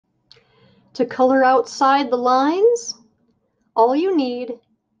To color outside the lines, all you need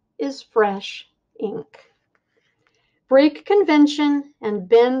is fresh ink. Break convention and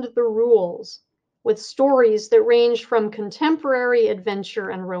bend the rules with stories that range from contemporary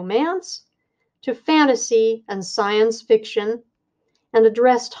adventure and romance to fantasy and science fiction, and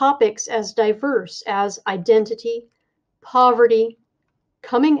address topics as diverse as identity, poverty,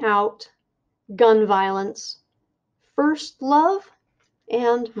 coming out, gun violence, first love,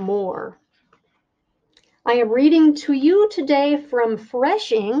 and more. I am reading to you today from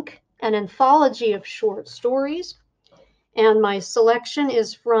Fresh Ink, an anthology of short stories, and my selection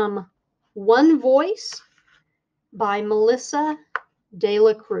is from One Voice by Melissa de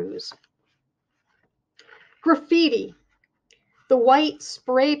la Cruz. Graffiti. The white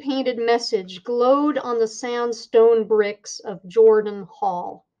spray-painted message glowed on the sandstone bricks of Jordan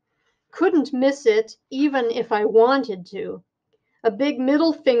Hall. Couldn't miss it, even if I wanted to. A big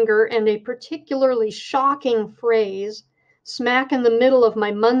middle finger and a particularly shocking phrase, smack in the middle of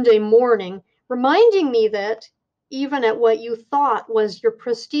my Monday morning, reminding me that, even at what you thought was your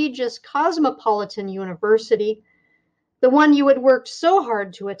prestigious cosmopolitan university, the one you had worked so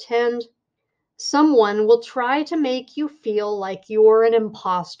hard to attend, someone will try to make you feel like you're an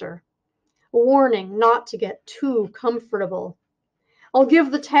imposter. A warning not to get too comfortable. I'll give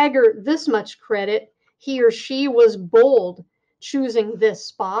the tagger this much credit. He or she was bold, choosing this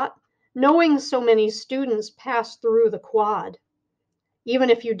spot, knowing so many students passed through the quad. Even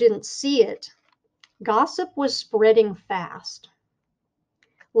if you didn't see it, gossip was spreading fast.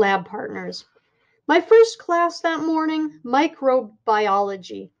 Lab partners. My first class that morning,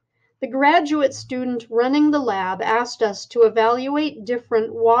 microbiology. The graduate student running the lab asked us to evaluate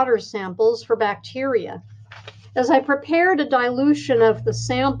different water samples for bacteria. As I prepared a dilution of the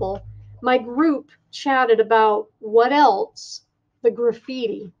sample, my group chatted about what else? The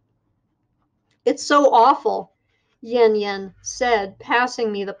graffiti. It's so awful, Yen Yen said,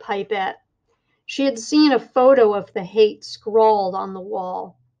 passing me the pipette. She had seen a photo of the hate scrawled on the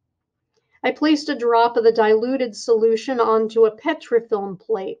wall. I placed a drop of the diluted solution onto a Petrifilm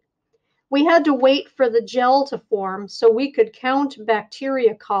plate. We had to wait for the gel to form so we could count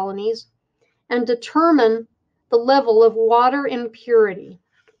bacteria colonies and determine the level of water impurity.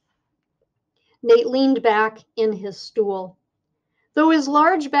 Nate leaned back in his stool. Though his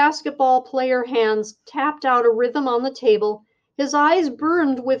large basketball player hands tapped out a rhythm on the table, his eyes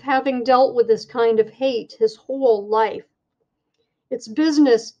burned with having dealt with this kind of hate his whole life. It's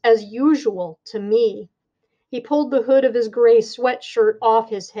business as usual to me. He pulled the hood of his gray sweatshirt off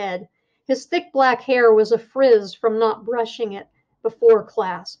his head. His thick black hair was a frizz from not brushing it before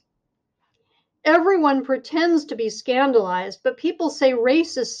class. Everyone pretends to be scandalized, but people say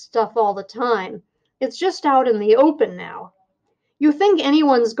racist stuff all the time. It's just out in the open now. You think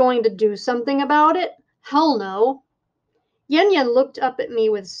anyone's going to do something about it? Hell no. Yen Yen looked up at me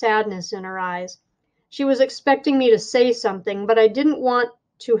with sadness in her eyes. She was expecting me to say something, but I didn't want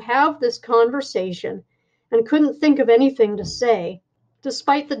to have this conversation and couldn't think of anything to say,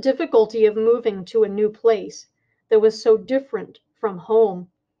 despite the difficulty of moving to a new place that was so different from home.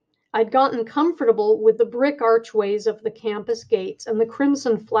 I'd gotten comfortable with the brick archways of the campus gates and the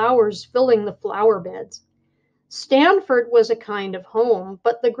crimson flowers filling the flower beds. Stanford was a kind of home,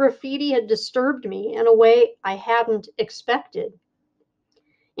 but the graffiti had disturbed me in a way I hadn't expected.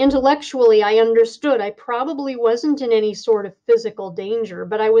 Intellectually, I understood I probably wasn't in any sort of physical danger,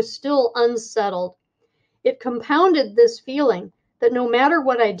 but I was still unsettled. It compounded this feeling that no matter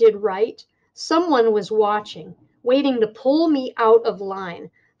what I did right, someone was watching, waiting to pull me out of line,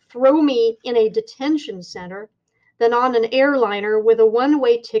 throw me in a detention center, then on an airliner with a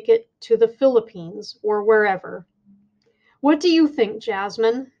one-way ticket to the Philippines or wherever. What do you think,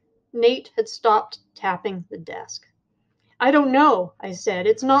 Jasmine? Nate had stopped tapping the desk. I don't know, I said.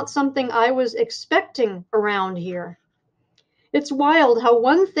 It's not something I was expecting around here. It's wild how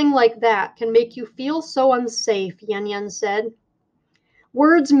one thing like that can make you feel so unsafe, Yen Yen said.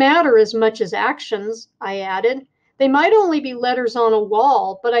 Words matter as much as actions, I added. They might only be letters on a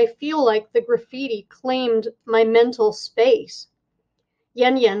wall, but I feel like the graffiti claimed my mental space.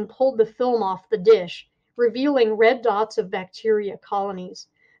 Yen Yen pulled the film off the dish, revealing red dots of bacteria colonies.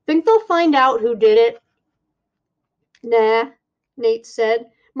 Think they'll find out who did it? Nah, Nate said,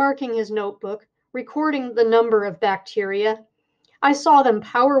 marking his notebook, recording the number of bacteria. I saw them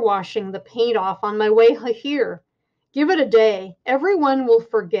power washing the paint off on my way here. Give it a day. Everyone will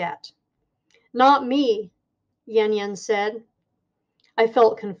forget. Not me, Yen Yen said. I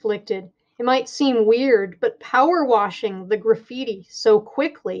felt conflicted. It might seem weird, but power washing the graffiti so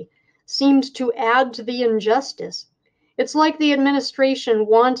quickly seemed to add to the injustice. It's like the administration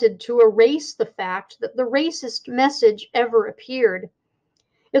wanted to erase the fact that the racist message ever appeared.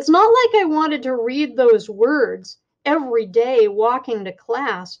 It's not like I wanted to read those words every day walking to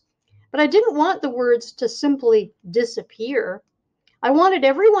class, but I didn't want the words to simply disappear. I wanted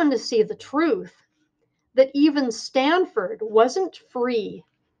everyone to see the truth, that even Stanford wasn't free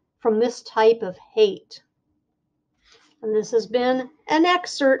from this type of hate. And this has been an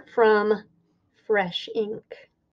excerpt from Fresh Ink.